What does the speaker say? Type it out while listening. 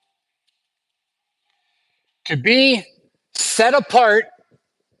To be set apart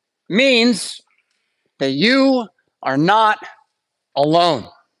means that you are not alone.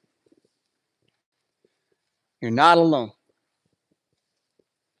 You're not alone.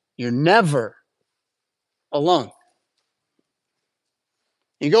 You're never alone.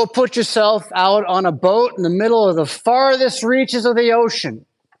 You go put yourself out on a boat in the middle of the farthest reaches of the ocean.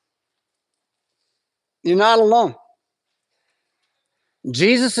 You're not alone.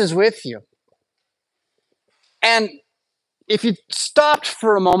 Jesus is with you. And if you stopped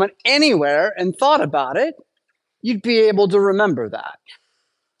for a moment anywhere and thought about it, you'd be able to remember that.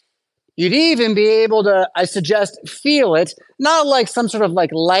 You'd even be able to, I suggest, feel it, not like some sort of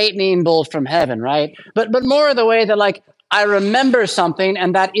like lightning bolt from heaven, right? But more the way that like I remember something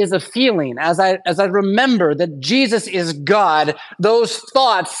and that is a feeling. As I remember that Jesus is God, those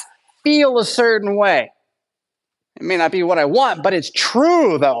thoughts feel a certain way. It may not be what I want, but it's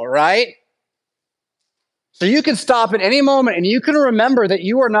true though, right? So you can stop at any moment and you can remember that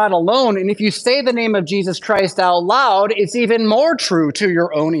you are not alone. And if you say the name of Jesus Christ out loud, it's even more true to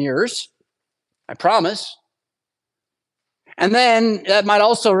your own ears. I promise. And then that might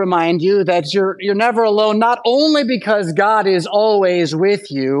also remind you that you're never alone, not only because God is always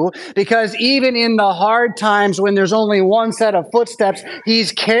with you, because even in the hard times when there's only one set of footsteps,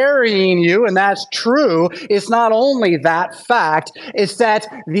 he's carrying you, and that's true. It's not only that fact, it's that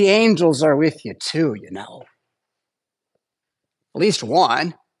the angels are with you too, you know. At least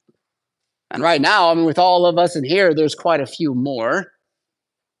one. And right now, I mean, with all of us in here, there's quite a few more.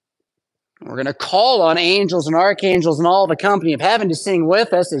 We're going to call on angels and archangels and all the company of heaven to sing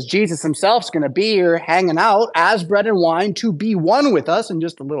with us as Jesus himself is going to be here hanging out as bread and wine to be one with us in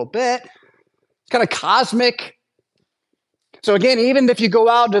just a little bit. It's kind of cosmic. So again, even if you go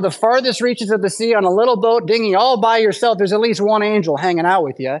out to the farthest reaches of the sea on a little boat dinghy all by yourself, there's at least one angel hanging out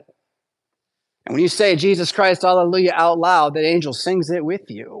with you. And when you say Jesus Christ, hallelujah, out loud, that angel sings it with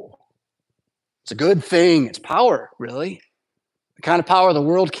you. It's a good thing. It's power, really. The kind of power the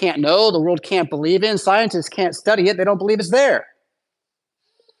world can't know, the world can't believe in. Scientists can't study it. They don't believe it's there.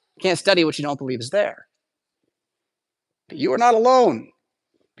 You can't study what you don't believe is there. But you are not alone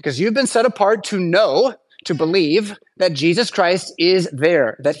because you've been set apart to know, to believe that Jesus Christ is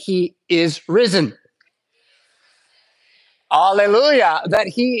there, that he is risen. Hallelujah, that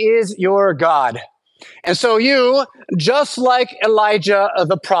he is your God. And so you, just like Elijah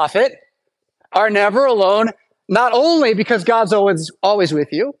the prophet, are never alone. Not only because God's always with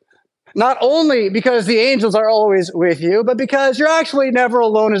you, not only because the angels are always with you, but because you're actually never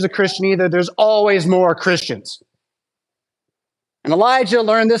alone as a Christian either. There's always more Christians. And Elijah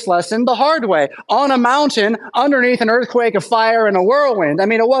learned this lesson the hard way, on a mountain, underneath an earthquake, a fire, and a whirlwind. I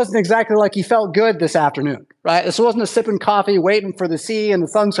mean, it wasn't exactly like he felt good this afternoon, right? This wasn't a sipping coffee, waiting for the sea and the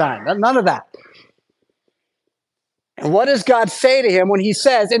sunshine. None of that. And what does God say to him when he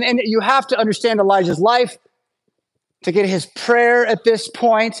says, and you have to understand Elijah's life to get his prayer at this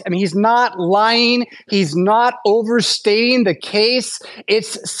point. I mean, he's not lying. He's not overstating the case.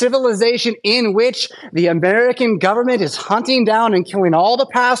 It's civilization in which the American government is hunting down and killing all the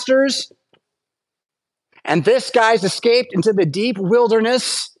pastors. And this guy's escaped into the deep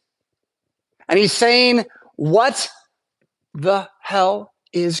wilderness. And he's saying, what the hell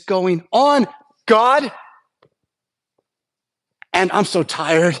is going on, God? And I'm so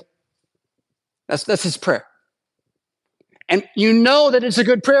tired. That's his prayer. And you know that it's a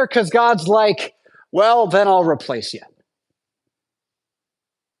good prayer because God's like, well, then I'll replace you.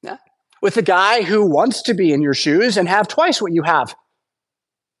 Yeah? With a guy who wants to be in your shoes and have twice what you have.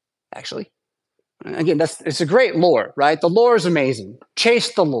 Actually. Again, it's a great lore, right? The lore is amazing.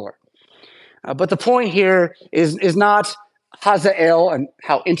 Chase the lore. But the point here is not Hazael and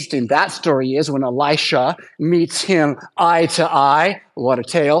how interesting that story is when Elisha meets him eye to eye. What a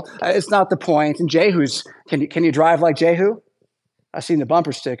tale. It's not the point. And Jehu's, can you drive like Jehu? I've seen the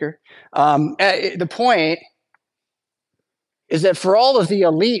bumper sticker. The point is that for all of the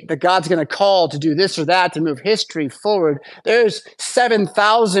elite that God's going to call to do this or that, to move history forward, there's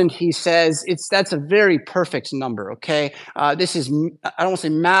 7,000, he says. That's a very perfect number, okay? This is, I don't want to say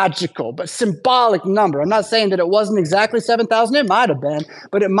magical, but symbolic number. I'm not saying that it wasn't exactly 7,000. It might have been,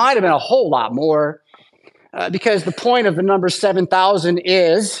 but it might have been a whole lot more. Because the point of the number 7,000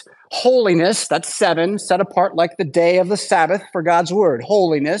 is holiness. That's 7, set apart like the day of the Sabbath for God's word.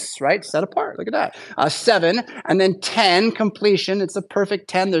 Holiness, right? Set apart. Look at that. 7, and then 10, completion. It's a perfect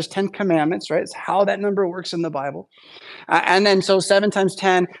 10. There's 10 commandments, right? It's how that number works in the Bible. And then so 7 times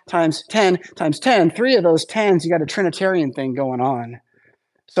 10 times 10 times 10. 3 of those 10s, you got a Trinitarian thing going on.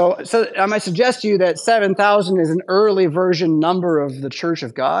 So I might suggest to you that 7,000 is an early version number of the Church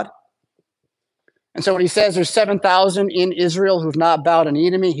of God. And so when he says there's 7,000 in Israel who've not bowed a knee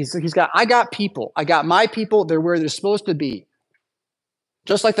to me, I got people. I got my people. They're where they're supposed to be.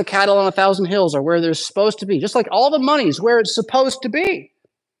 Just like the cattle on 1,000 hills are where they're supposed to be. Just like all the money's where it's supposed to be.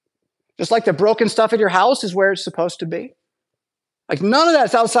 Just like the broken stuff at your house is where it's supposed to be. Like none of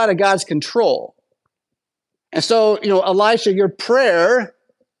that's outside of God's control. And so, Elisha, your prayer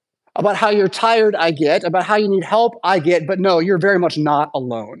about how you're tired, I get, about how you need help, I get, but no, you're very much not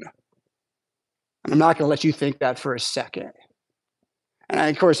alone. And I'm not going to let you think that for a second. And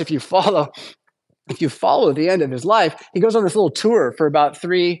of course, if you follow the end of his life, he goes on this little tour for about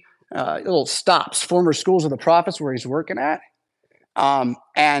 3 little stops, former schools of the prophets where he's working at.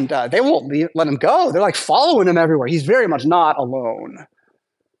 And they won't let him go. They're like following him everywhere. He's very much not alone.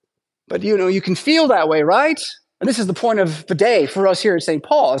 But, you can feel that way, right? And this is the point of the day for us here at St.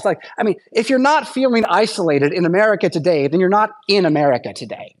 Paul. It's like, if you're not feeling isolated in America today, then you're not in America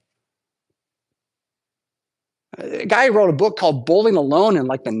today. A guy wrote a book called Bowling Alone in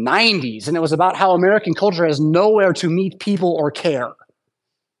like the 90s, and it was about how American culture has nowhere to meet people or care.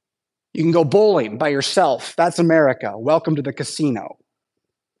 You can go bowling by yourself. That's America. Welcome to the casino.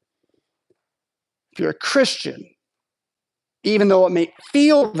 If you're a Christian, even though it may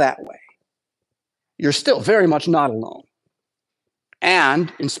feel that way, you're still very much not alone.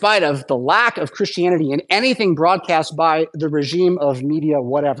 And in spite of the lack of Christianity in anything broadcast by the regime of media,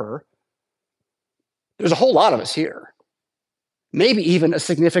 whatever, there's a whole lot of us here. Maybe even a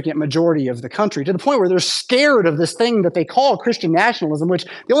significant majority of the country, to the point where they're scared of this thing that they call Christian nationalism, which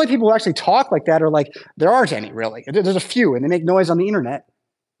the only people who actually talk like that are like, there aren't any really. There's a few, and they make noise on the internet.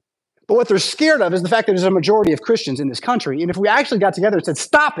 But what they're scared of is the fact that there's a majority of Christians in this country. And if we actually got together and said,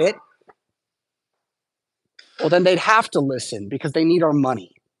 stop it, well, then they'd have to listen because they need our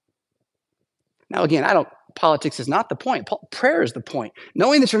money. Now, again, politics is not the point. Prayer is the point.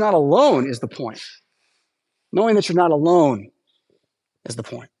 Knowing that you're not alone is the point. Knowing that you're not alone is the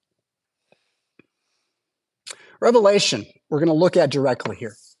point. Revelation, we're going to look at directly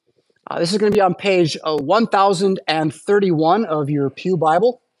here. This is going to be on page 1031 of your Pew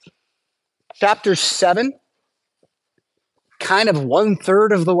Bible. Chapter 7, kind of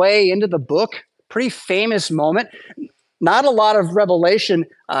 1/3 of the way into the book. Pretty famous moment. Not a lot of Revelation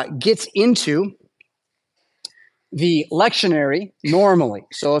gets into the lectionary normally.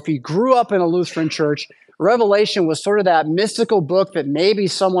 So if you grew up in a Lutheran church, Revelation was sort of that mystical book that maybe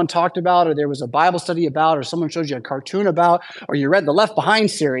someone talked about, or there was a Bible study about, or someone showed you a cartoon about, or you read the Left Behind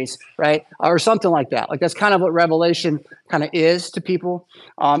series, right? Or something like that. Like that's kind of what Revelation kind of is to people.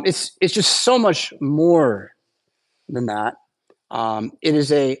 It's just so much more than that. It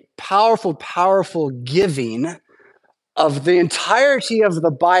is a powerful, powerful giving of the entirety of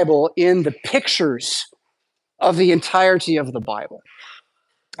the Bible in the pictures of the entirety of the Bible.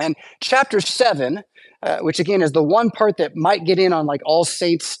 And chapter 7, which again is the one part that might get in on like All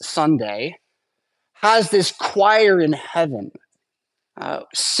Saints Sunday, has this choir in heaven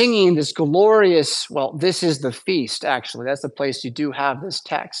singing this glorious, this is the feast, actually. That's the place you do have this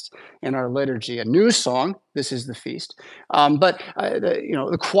text in our liturgy. A new song, this is the feast. But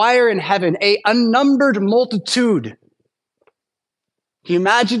the choir in heaven, a unnumbered multitude. Can you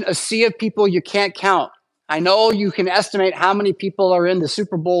imagine a sea of people you can't count? I know you can estimate how many people are in the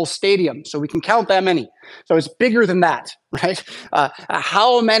Super Bowl stadium, so we can count that many. So it's bigger than that, right?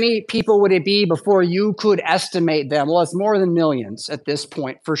 How many people would it be before you could estimate them? Well, it's more than millions at this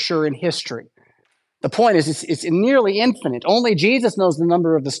point, for sure, in history. The point is it's nearly infinite. Only Jesus knows the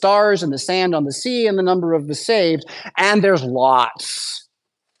number of the stars and the sand on the sea and the number of the saved, and there's lots.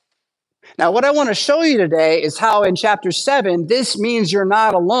 Now, what I want to show you today is how in chapter 7, this means you're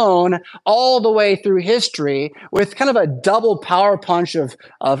not alone all the way through history with kind of a double power punch of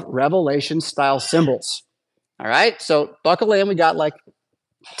Revelation-style symbols. All right, so buckle in. We got like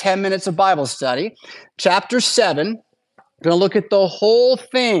 10 minutes of Bible study. Chapter 7, we're going to look at the whole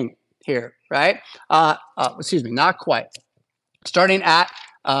thing here, right? Not quite. Starting at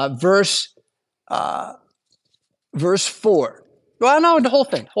verse 4. Well, no, the whole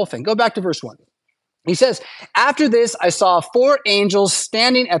thing. Go back to verse 1. He says, after this, I saw 4 angels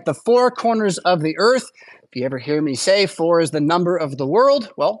standing at the 4 corners of the earth. If you ever hear me say 4 is the number of the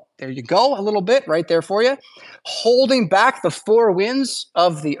world, well, there you go, a little bit right there for you. Holding back the 4 winds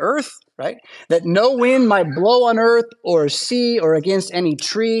of the earth, right? That no wind might blow on earth or sea or against any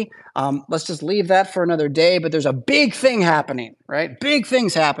tree. Let's just leave that for another day, but there's a big thing happening, right? Big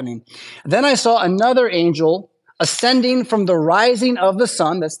things happening. Then I saw another angel ascending from the rising of the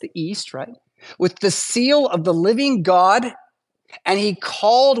sun, that's the east, right? With the seal of the living God, and he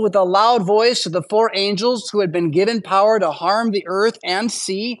called with a loud voice to the 4 angels who had been given power to harm the earth and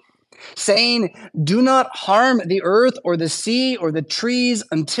sea, saying, "Do not harm the earth or the sea or the trees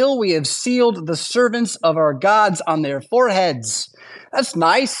until we have sealed the servants of our gods on their foreheads." That's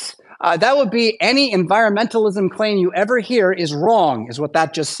nice. That would be any environmentalism claim you ever hear is wrong, is what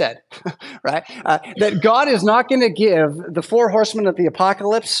that just said, right? That God is not going to give the four horsemen of the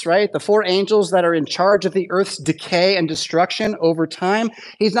apocalypse, right? The four angels that are in charge of the earth's decay and destruction over time.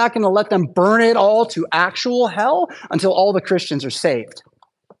 He's not going to let them burn it all to actual hell until all the Christians are saved.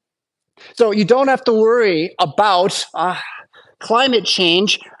 So you don't have to worry about climate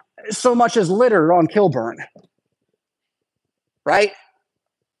change so much as litter on Kilburn, right?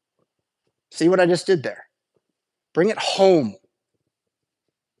 See what I just did there? Bring it home.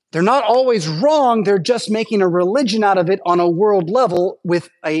 They're not always wrong. They're just making a religion out of it on a world level with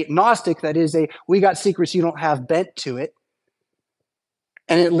a Gnostic that is a "we got secrets you don't have" bent to it.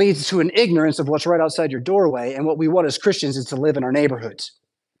 And it leads to an ignorance of what's right outside your doorway. And what we want as Christians is to live in our neighborhoods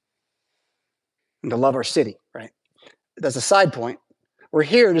and to love our city, right? That's a side point. We're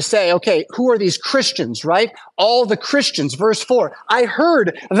here to say, okay, who are these Christians, right? All the Christians, verse 4. I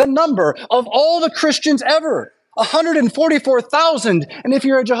heard the number of all the Christians ever, 144,000. And if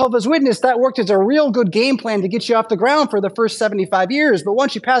you're a Jehovah's Witness, that worked as a real good game plan to get you off the ground for the first 75 years. But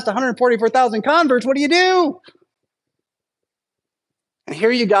once you passed 144,000 converts, what do? And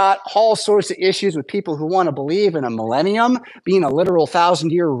here you got all sorts of issues with people who want to believe in a millennium being a literal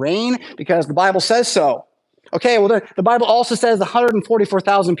 1,000-year reign because the Bible says so. Okay, well, the Bible also says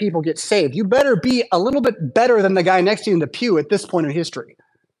 144,000 people get saved. You better be a little bit better than the guy next to you in the pew at this point in history.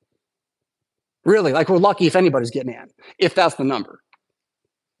 Really, like we're lucky if anybody's getting in, if that's the number.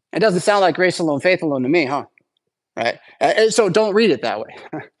 It doesn't sound like grace alone, faith alone to me, huh? Right? So don't read it that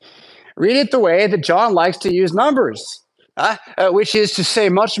way. Read it the way that John likes to use numbers, which is to say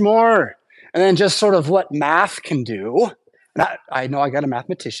much more than just sort of what math can do. I know I got a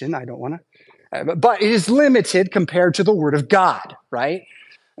mathematician. I don't want to. But it is limited compared to the Word of God, right?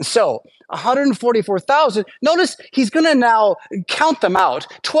 And so 144,000, notice he's going to now count them out.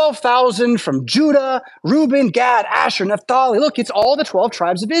 12,000 from Judah, Reuben, Gad, Asher, Naphtali. Look, it's all the 12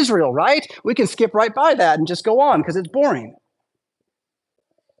 tribes of Israel, right? We can skip right by that and just go on because it's boring.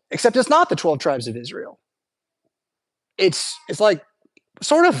 Except it's not the 12 tribes of Israel. It's like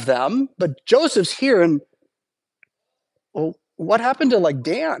sort of them, but Joseph's here. And well, what happened to like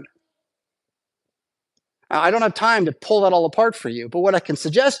Dan? I don't have time to pull that all apart for you, but what I can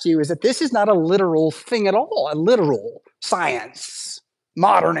suggest to you is that this is not a literal thing at all, a literal science,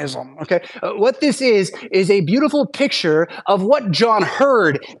 modernism, okay? What this is a beautiful picture of what John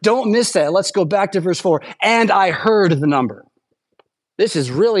heard. Don't miss that. Let's go back to verse 4. And I heard the number. This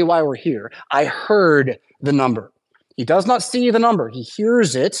is really why we're here. I heard the number. He does not see the number. He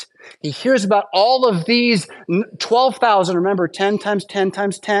hears it. He hears about all of these 12,000. Remember, 10 times 10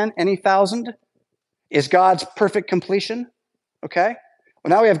 times 10, any thousand? Is God's perfect completion, okay?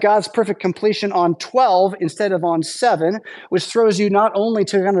 Well, now we have God's perfect completion on 12 instead of on 7, which throws you not only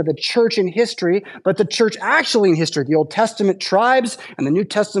to kind of the church in history, but the church actually in history, the Old Testament tribes and the New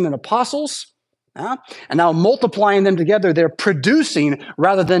Testament apostles. And now multiplying them together, they're producing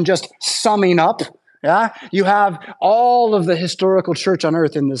rather than just summing up. Yeah, you have all of the historical church on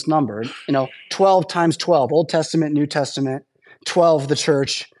earth in this number. 12 times 12, Old Testament, New Testament, 12 the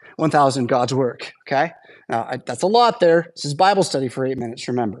church, 1,000 God's work, okay? Now, that's a lot there. This is Bible study for 8 minutes,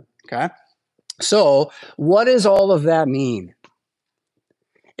 remember, okay? So what does all of that mean?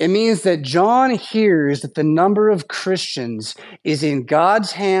 It means that John hears that the number of Christians is in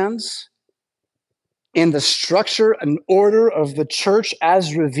God's hands, in the structure and order of the church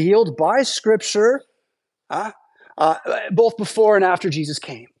as revealed by Scripture, both before and after Jesus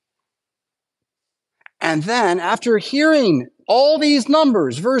came. And then after hearing all these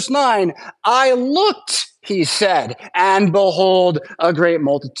numbers, verse 9, I looked, he said, and behold, a great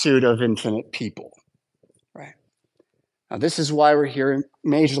multitude of infinite people. Right? Now, this is why we're here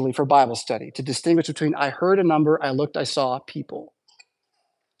majorly for Bible study, to distinguish between I heard a number, I looked, I saw people.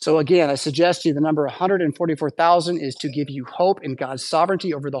 So again, I suggest to you the number 144,000 is to give you hope in God's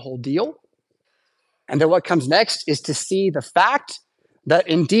sovereignty over the whole deal. And then what comes next is to see the fact that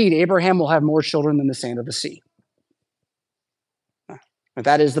indeed Abraham will have more children than the sand of the sea. And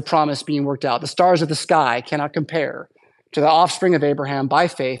that is the promise being worked out. The stars of the sky cannot compare to the offspring of Abraham by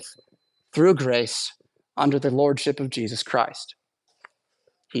faith through grace under the lordship of Jesus Christ.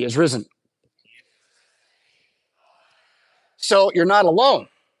 He is risen. So you're not alone.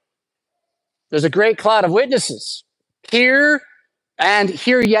 There's a great cloud of witnesses here and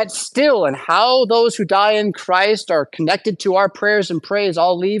here yet still. And how those who die in Christ are connected to our prayers and praise,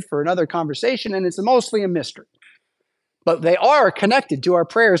 I'll leave for another conversation, and it's mostly a mystery. But they are connected to our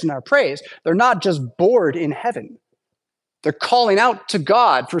prayers and our praise. They're not just bored in heaven. They're calling out to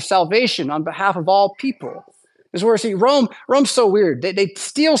God for salvation on behalf of all people. This is where, see, Rome's so weird. They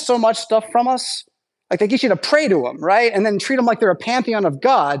steal so much stuff from us. Like they get you to pray to them, right? And then treat them like they're a pantheon of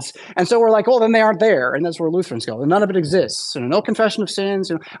gods. And so we're like, well, then they aren't there. And that's where Lutherans go. And none of it exists. And no confession of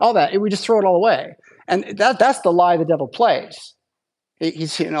sins, and all that. We just throw it all away. And that's the lie the devil plays.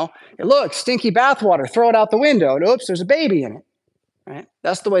 He's, look, stinky bathwater, throw it out the window. And oops, there's a baby in it. Right?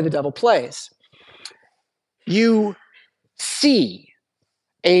 That's the way the devil plays. You see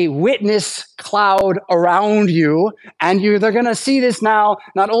a witness cloud around you, and they're going to see this now,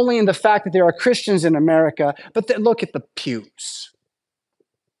 not only in the fact that there are Christians in America, but look at the pews.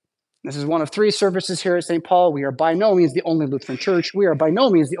 This is one of 3 services here at St. Paul. We are by no means the only Lutheran church. We are by no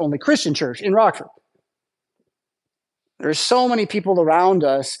means the only Christian church in Rockford. There's so many people around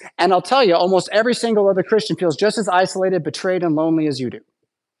us, and I'll tell you, almost every single other Christian feels just as isolated, betrayed, and lonely as you do.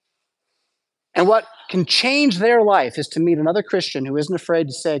 And what can change their life is to meet another Christian who isn't afraid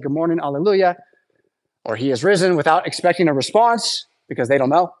to say, good morning, alleluia, or he has risen without expecting a response because they don't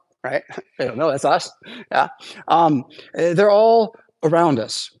know, right? They don't know, that's us. Yeah. They're all around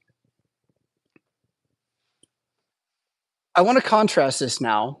us. I want to contrast this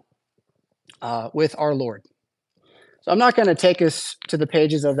now with our Lord. So I'm not going to take us to the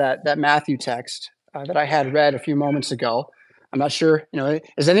pages of that Matthew text that I had read a few moments ago. I'm not sure,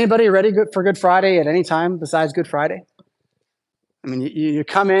 is anybody ready for Good Friday at any time besides Good Friday? I mean, you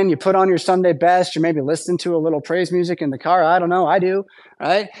come in, you put on your Sunday best, you're maybe listening to a little praise music in the car. I don't know, I do,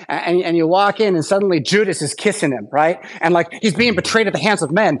 right? And you walk in and suddenly Judas is kissing him, right? And like he's being betrayed at the hands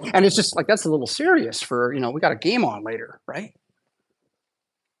of men. And it's just like, that's a little serious for, we got a game on later, right?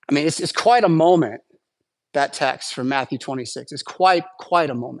 I mean, it's quite a moment, that text from Matthew 26. It's quite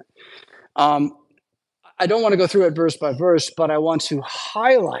a moment. I don't want to go through it verse by verse, but I want to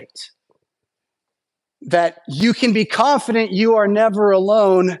highlight that you can be confident you are never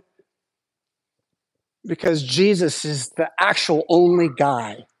alone because Jesus is the actual only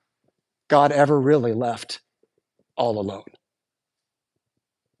guy God ever really left all alone.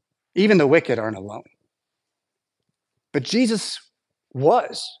 Even the wicked aren't alone. But Jesus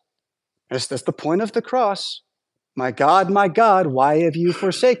was. That's the point of the cross. My God, why have you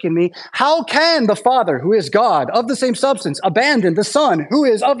forsaken me? How can the Father, who is God, of the same substance, abandon the Son, who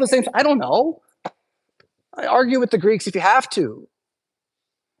is of the same... I don't know. I argue with the Greeks if you have to.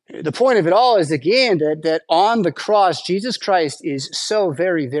 The point of it all is, again, that on the cross, Jesus Christ is so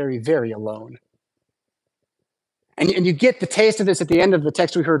very, very, very alone. And you get the taste of this at the end of the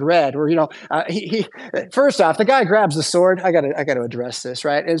text we heard read, where, he first off, the guy grabs the sword. I got to address this,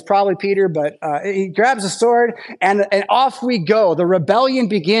 right? It's probably Peter, but he grabs the sword and off we go. The rebellion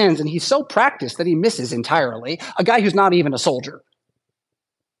begins, and he's so practiced that he misses entirely. A guy who's not even a soldier.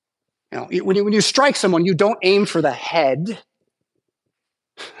 When you strike someone, you don't aim for the head.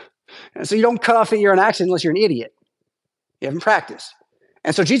 And so you don't cut off the ear on accident unless you're an idiot. You haven't practiced.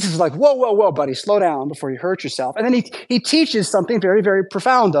 And so Jesus is like, whoa, buddy, slow down before you hurt yourself. And then he teaches something very, very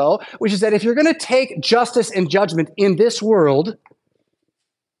profound, though, which is that if you're going to take justice and judgment in this world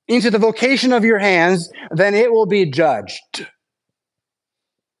into the vocation of your hands, then it will be judged.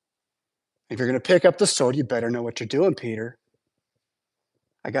 If you're going to pick up the sword, you better know what you're doing, Peter.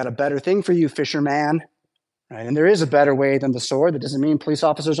 I got a better thing for you, fisherman. Right? And there is a better way than the sword. That doesn't mean police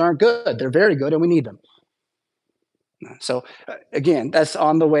officers aren't good. They're very good, and we need them. So again, that's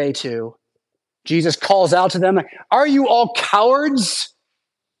on the way to Jesus calls out to them, are you all cowards?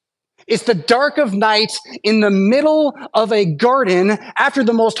 It's the dark of night in the middle of a garden after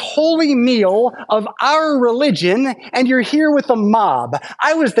the most holy meal of our religion, and you're here with a mob.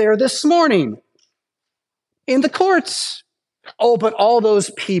 I was there this morning in the courts. Oh, but all those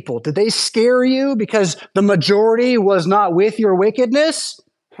people, did they scare you because the majority was not with your wickedness?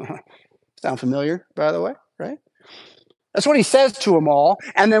 Sound familiar, by the way, right? That's what he says to them all.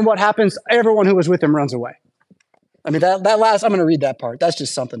 And then what happens? Everyone who was with him runs away. I mean, that last, I'm going to read that part. That's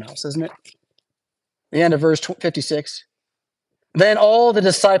just something else, isn't it? The end of verse 56. Then all the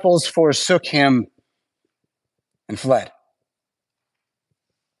disciples forsook him and fled.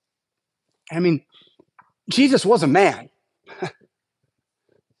 I mean, Jesus was a man.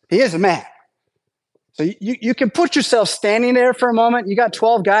 He is a man. So you can put yourself standing there for a moment. You got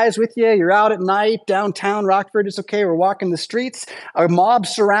 12 guys with you. You're out at night, downtown Rockford. It's okay. We're walking the streets. A mob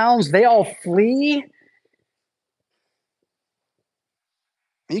surrounds. They all flee.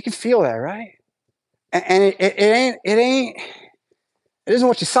 And you can feel that, right? And it isn't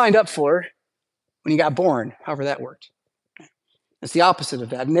what you signed up for when you got born, however that worked. It's the opposite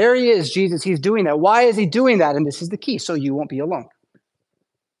of that. And there he is, Jesus, he's doing that. Why is he doing that? And this is the key, so you won't be alone.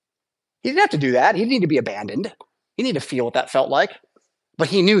 He didn't have to do that. He didn't need to be abandoned. He didn't need to feel what that felt like. But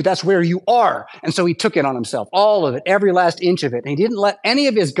he knew that's where you are. And so he took it on himself, all of it, every last inch of it. And he didn't let any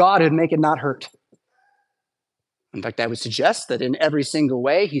of his godhood make it not hurt. In fact, I would suggest that in every single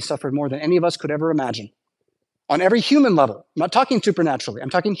way, he suffered more than any of us could ever imagine. On every human level. I'm not talking supernaturally. I'm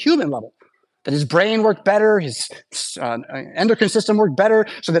talking human level. That his brain worked better, his endocrine system worked better,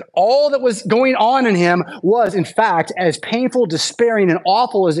 so that all that was going on in him was, in fact, as painful, despairing, and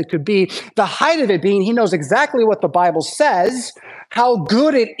awful as it could be. The height of it being he knows exactly what the Bible says, how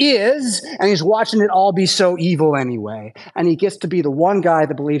good it is, and he's watching it all be so evil anyway. And he gets to be the one guy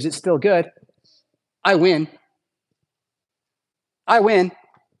that believes it's still good. I win. I win.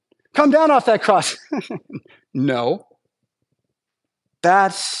 Come down off that cross. No.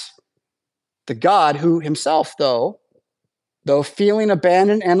 That's the God who himself, though feeling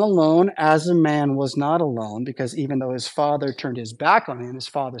abandoned and alone as a man, was not alone, because even though his father turned his back on him, his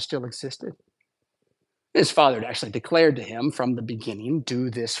father still existed. His father had actually declared to him from the beginning, do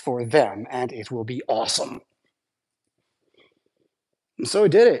this for them, and it will be awesome. And so he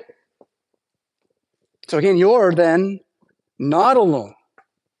did it. So again, you're then not alone.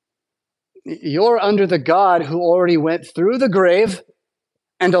 You're under the God who already went through the grave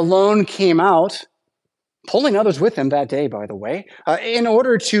and alone came out, pulling others with him that day, by the way, in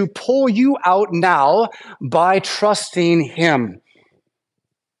order to pull you out now by trusting him,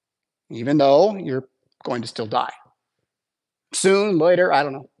 even though you're going to still die. Soon, later, I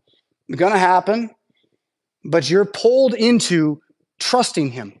don't know. It's going to happen, but you're pulled into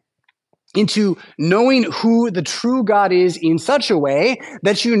trusting him, into knowing who the true God is in such a way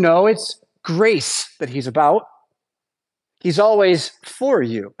that you know it's grace that he's about. He's always for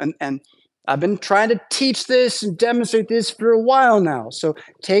you. And I've been trying to teach this and demonstrate this for a while now. So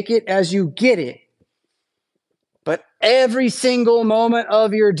take it as you get it. But every single moment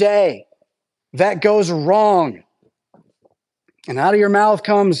of your day that goes wrong, and out of your mouth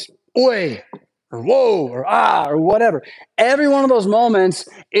comes, oi, or whoa, or ah, or whatever. Every one of those moments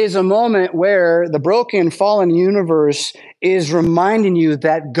is a moment where the broken, fallen universe is reminding you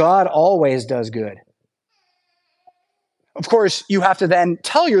that God always does good. Of course, you have to then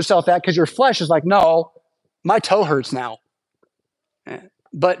tell yourself that because your flesh is like, no, my toe hurts now.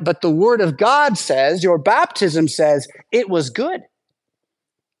 But the word of God says, your baptism says, it was good.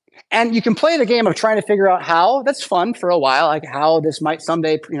 And you can play the game of trying to figure out how. That's fun for a while, like how this might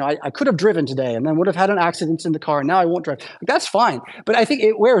someday, I could have driven today and then would have had an accident in the car and now I won't drive. That's fine. But I think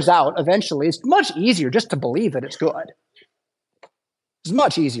it wears out eventually. It's much easier just to believe that it's good. It's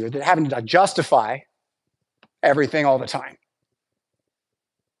much easier than having to justify everything all the time.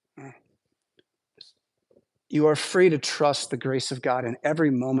 You are free to trust the grace of God in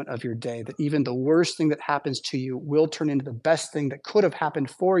every moment of your day, that even the worst thing that happens to you will turn into the best thing that could have happened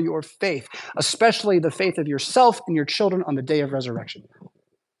for your faith, especially the faith of yourself and your children on the day of resurrection.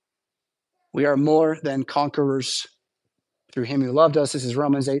 We are more than conquerors through him who loved us. This is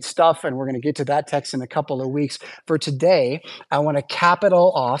Romans 8 stuff, and we're going to get to that text in a couple of weeks. For today, I want to cap it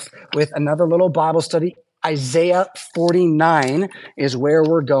all off with another little Bible study. Isaiah 49 is where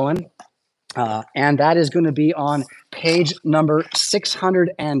we're going. And that is going to be on page number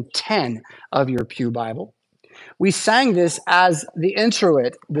 610 of your Pew Bible. We sang this as the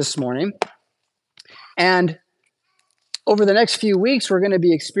introit this morning. And over the next few weeks, we're going to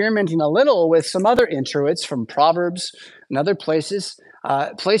be experimenting a little with some other introits from Proverbs and other places,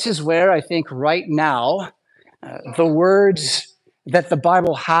 places where I think right now the words that the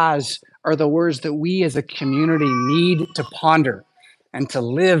Bible has are the words that we as a community need to ponder and to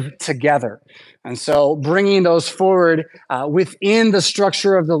live together. And so bringing those forward within the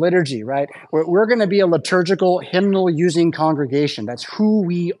structure of the liturgy, right? We're going to be a liturgical, hymnal-using congregation. That's who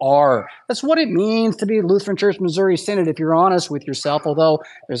we are. That's what it means to be Lutheran Church Missouri Synod, if you're honest with yourself, although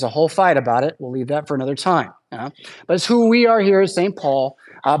there's a whole fight about it. We'll leave that for another time. But it's who we are here at St. Paul.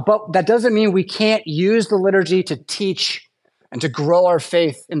 But that doesn't mean we can't use the liturgy to teach and to grow our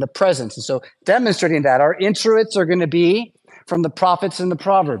faith in the presence. And so demonstrating that, our introits are going to be from the prophets and the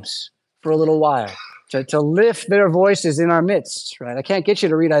Proverbs for a little while, to lift their voices in our midst, right? I can't get you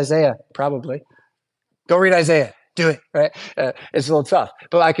to read Isaiah, probably. Go read Isaiah. Do it, right? It's a little tough,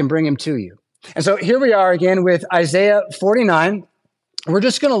 but I can bring him to you. And so here we are again with Isaiah 49. We're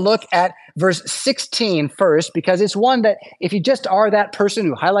just going to look at verse 16 first, because it's one that if you just are that person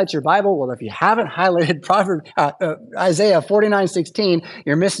who highlights your Bible, well, if you haven't highlighted Isaiah 49:16,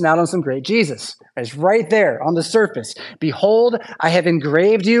 you're missing out on some great Jesus. It's right there on the surface. Behold, I have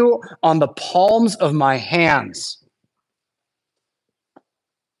engraved you on the palms of my hands.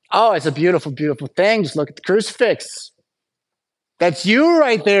 Oh, it's a beautiful, beautiful thing. Just look at the crucifix. That's you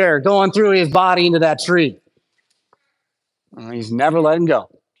right there going through his body into that tree. He's never letting go.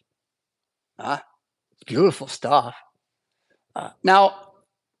 Beautiful stuff. Now,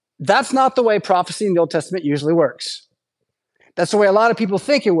 that's not the way prophecy in the Old Testament usually works. That's the way a lot of people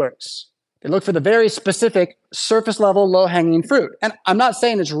think it works. They look for the very specific surface level, low hanging fruit. And I'm not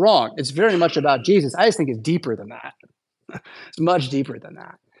saying it's wrong. It's very much about Jesus. I just think it's deeper than that. It's much deeper than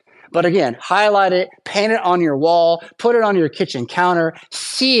that. But again, highlight it, paint it on your wall, put it on your kitchen counter,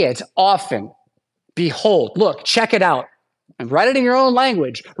 see it often. Behold, look, check it out, and write it in your own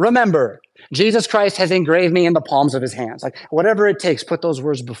language. Remember, Jesus Christ has engraved me in the palms of his hands. Like whatever it takes, put those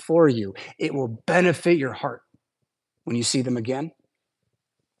words before you. It will benefit your heart when you see them again.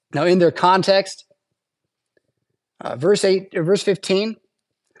 Now, in their context, verse 15,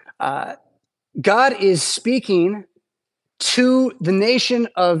 God is speaking to the nation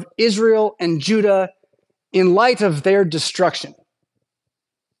of Israel and Judah in light of their destruction,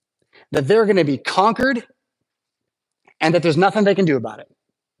 that they're going to be conquered and that there's nothing they can do about it.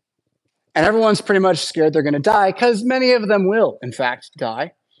 And everyone's pretty much scared they're going to die because many of them will, in fact,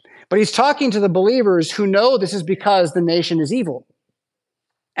 die. But he's talking to the believers who know this is because the nation is evil.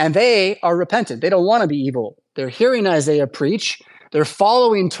 And they are repentant. They don't want to be evil. They're hearing Isaiah preach. They're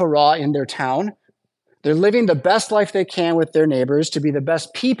following Torah in their town. They're living the best life they can with their neighbors to be the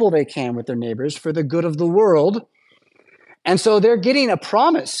best people they can with their neighbors for the good of the world. And so they're getting a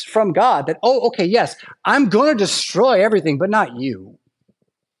promise from God that, oh, okay, yes, I'm going to destroy everything, but not you.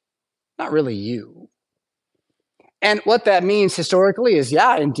 Not really you. And what that means historically is,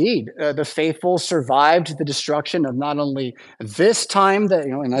 yeah, indeed, the faithful survived the destruction of not only this time that,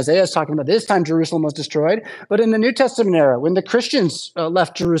 and Isaiah is talking about this time Jerusalem was destroyed, but in the New Testament era, when the Christians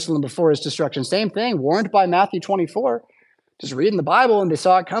left Jerusalem before its destruction, same thing, warned by Matthew 24, just reading the Bible and they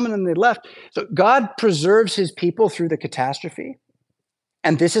saw it coming and they left. So God preserves his people through the catastrophe.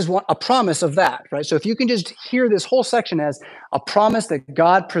 And this is a promise of that, right? So if you can just hear this whole section as a promise that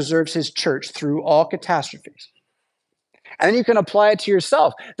God preserves his church through all catastrophes. And then you can apply it to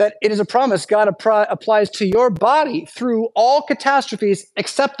yourself, that it is a promise God applies to your body through all catastrophes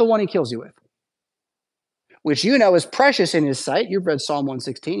except the one he kills you with, which you know is precious in his sight. You've read Psalm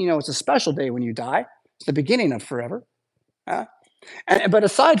 116. You know it's a special day when you die. It's the beginning of forever. But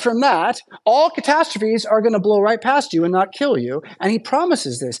aside from that, all catastrophes are going to blow right past you and not kill you. And he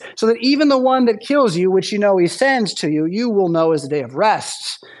promises this so that even the one that kills you, which you know he sends to you, you will know is a day of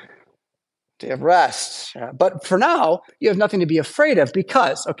rest. Day of rest. But for now, you have nothing to be afraid of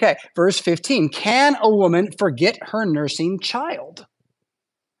because, okay, verse 15, can a woman forget her nursing child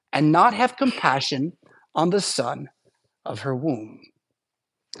and not have compassion on the son of her womb?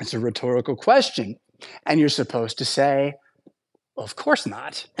 It's a rhetorical question. And you're supposed to say, well, of course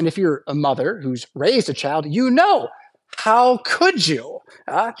not. And if you're a mother who's raised a child, you know, how could you?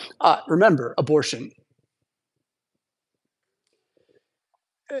 Remember, abortion.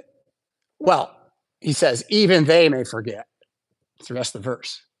 Well, he says, even they may forget. It's the rest of the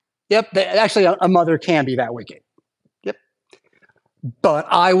verse. Yep, actually, a mother can be that wicked. Yep. But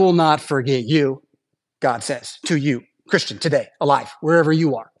I will not forget you, God says to you, Christian, today, alive, wherever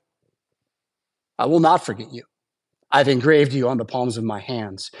you are. I will not forget you. I've engraved you on the palms of my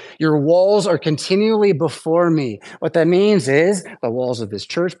hands. Your walls are continually before me. What that means is the walls of this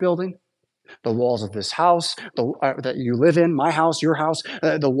church building, the walls of this house that you live in, my house, your house,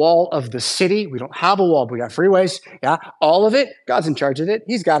 the wall of the city. We don't have a wall, but we got freeways. Yeah, all of it. God's in charge of it.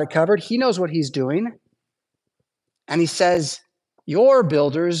 He's got it covered. He knows what he's doing. And he says, your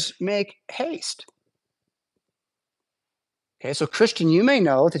builders make haste. Okay, so Christian, you may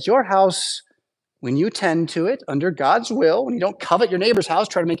know that your house, when you tend to it under God's will, when you don't covet your neighbor's house,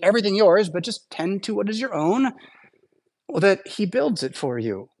 try to make everything yours, but just tend to what is your own, well, that he builds it for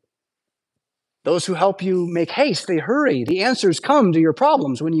you. Those who help you make haste, they hurry. The answers come to your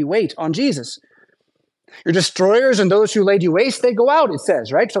problems when you wait on Jesus. Your destroyers and those who laid you waste, they go out, it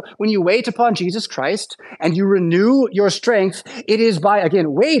says, right? So when you wait upon Jesus Christ and you renew your strength, it is by,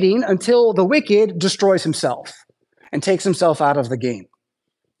 again, waiting until the wicked destroys himself and takes himself out of the game.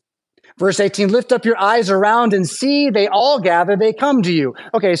 Verse 18, lift up your eyes around and see, they all gather, they come to you.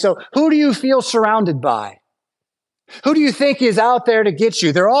 Okay, so who do you feel surrounded by? Who do you think is out there to get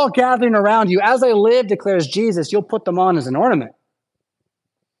you? They're all gathering around you. As I live, declares Jesus, you'll put them on as an ornament.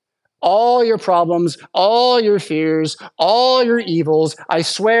 All your problems, all your fears, all your evils, I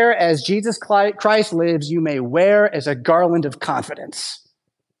swear, as Jesus Christ lives, you may wear as a garland of confidence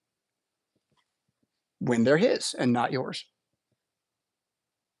when they're his and not yours.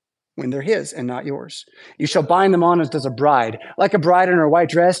 when they're his and not yours. You shall bind them on as does a bride. Like a bride in her white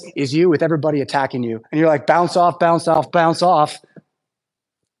dress is you with everybody attacking you. And you're like, bounce off, bounce off, bounce off.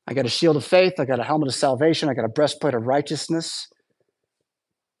 I got a shield of faith. I got a helmet of salvation. I got a breastplate of righteousness.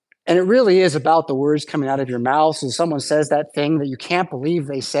 And it really is about the words coming out of your mouth. So someone says that thing that you can't believe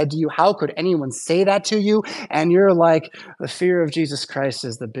they said to you. How could anyone say that to you? And you're like, the fear of Jesus Christ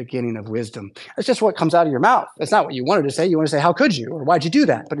is the beginning of wisdom. That's just what comes out of your mouth. That's not what you wanted to say. You want to say, how could you? Or why'd you do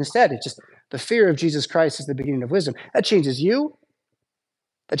that? But instead, it's just the fear of Jesus Christ is the beginning of wisdom. That changes you.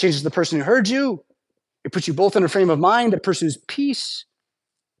 That changes the person who heard you. It puts you both in a frame of mind that pursues peace.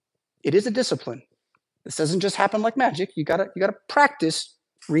 It is a discipline. This doesn't just happen like magic. You gotta practice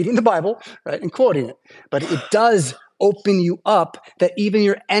reading the Bible, right, and quoting it. But it does open you up that even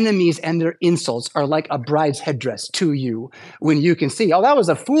your enemies and their insults are like a bride's headdress to you when you can see, oh, that was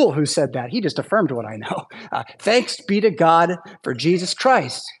a fool who said that. He just affirmed what I know. Thanks be to God for Jesus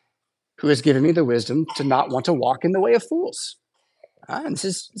Christ, who has given me the wisdom to not want to walk in the way of fools. And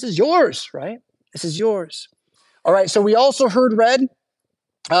this is yours, right? This is yours. All right, so we also heard read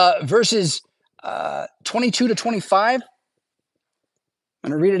verses 22 to 25. I'm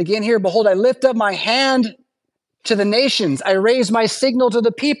going to read it again here. Behold, I lift up my hand to the nations. I raise my signal to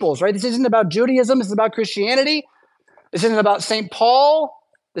the peoples, right? This isn't about Judaism. This is about Christianity. This isn't about St. Paul.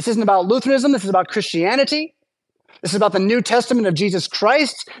 This isn't about Lutheranism. This is about Christianity. This is about the New Testament of Jesus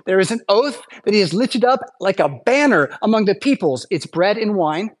Christ. There is an oath that he has lifted up like a banner among the peoples. It's bread and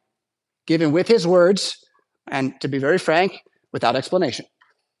wine given with his words, and to be very frank, without explanation.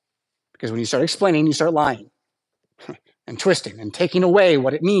 Because when you start explaining, you start lying and twisting and taking away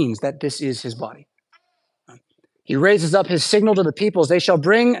what it means that this is his body. He raises up his signal to the peoples. They shall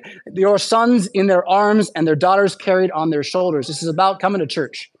bring your sons in their arms and their daughters carried on their shoulders. This is about coming to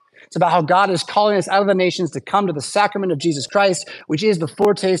church. It's about how God is calling us out of the nations to come to the sacrament of Jesus Christ, which is the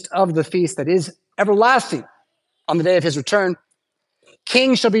foretaste of the feast that is everlasting on the day of his return.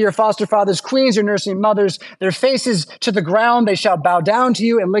 Kings shall be your foster fathers, queens your nursing mothers. Their faces to the ground, they shall bow down to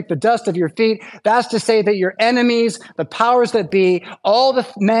you and lick the dust of your feet. That's to say that your enemies, the powers that be, all the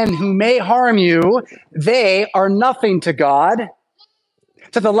men who may harm you, they are nothing to God.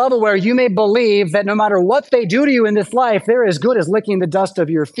 To the level where you may believe that no matter what they do to you in this life, they're as good as licking the dust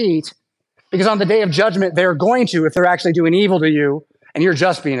of your feet. Because on the day of judgment, they're going to, if they're actually doing evil to you, and you're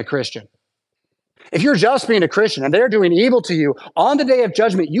just being a Christian. If you're just being a Christian and they're doing evil to you, on the day of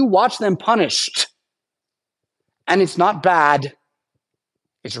judgment, you watch them punished. And it's not bad,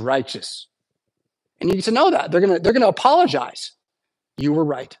 it's righteous. And you need to know that. They're gonna apologize. You were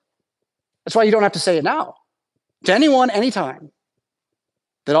right. That's why you don't have to say it now. To anyone, anytime.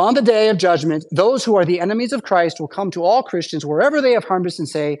 That on the day of judgment, those who are the enemies of Christ will come to all Christians, wherever they have harmed us, and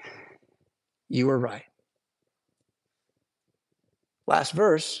say, you were right. Last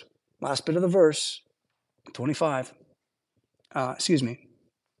verse. Last bit of the verse, 25.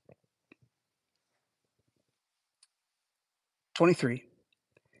 23.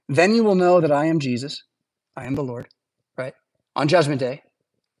 Then you will know that I am Jesus. I am the Lord, right? On judgment day,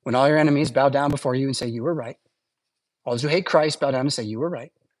 when all your enemies bow down before you and say, you were right. All those who hate Christ bow down and say, you were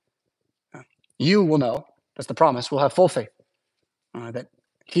right. You will know, that's the promise, we'll have full faith that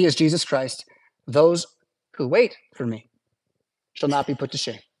he is Jesus Christ. Those who wait for me shall not be put to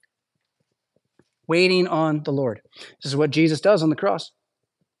shame. Waiting on the Lord. This is what Jesus does on the cross.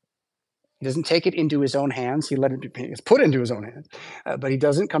 He doesn't take it into his own hands. He let it be put into his own hands. But he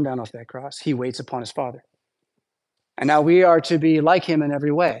doesn't come down off that cross. He waits upon his Father. And now we are to be like him in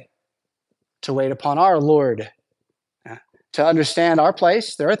every way, to wait upon our Lord, to understand our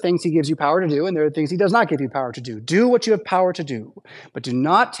place. There are things he gives you power to do, and there are things he does not give you power to do. Do what you have power to do, but do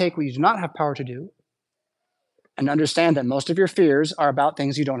not take what you do not have power to do, and understand that most of your fears are about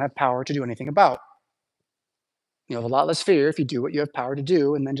things you don't have power to do anything about. You have a lot less fear if you do what you have power to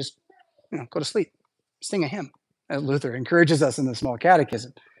do and then just go to sleep. Sing a hymn, as Luther encourages us in the Small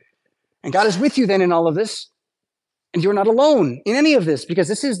Catechism. And God is with you then in all of this. And you're not alone in any of this, because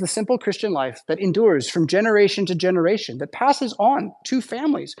this is the simple Christian life that endures from generation to generation, that passes on to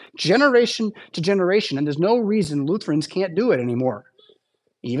families, generation to generation. And there's no reason Lutherans can't do it anymore,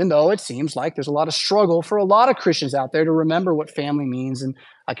 even though it seems like there's a lot of struggle for a lot of Christians out there to remember what family means. And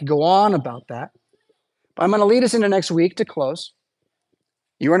I could go on about that. But I'm going to lead us into next week to close.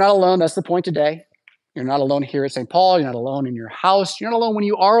 You are not alone. That's the point today. You're not alone here at St. Paul. You're not alone in your house. You're not alone when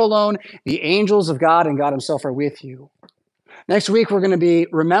you are alone. The angels of God and God himself are with you. Next week, we're going to be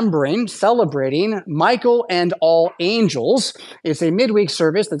celebrating Michael and all angels. It's a midweek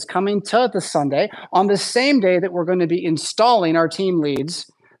service that's coming to the Sunday on the same day that we're going to be installing our team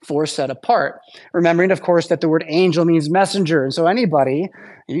leads for set apart. Remembering, of course, that the word angel means messenger. And so anybody,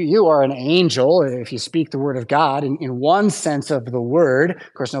 you are an angel if you speak the word of God in one sense of the word.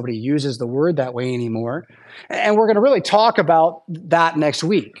 Of course, nobody uses the word that way anymore. And we're going to really talk about that next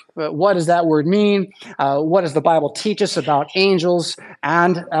week. What does that word mean? What does the Bible teach us about angels?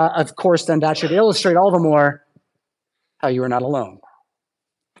 And of course, then that should illustrate all the more how you are not alone.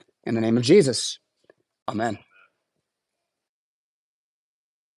 In the name of Jesus, amen.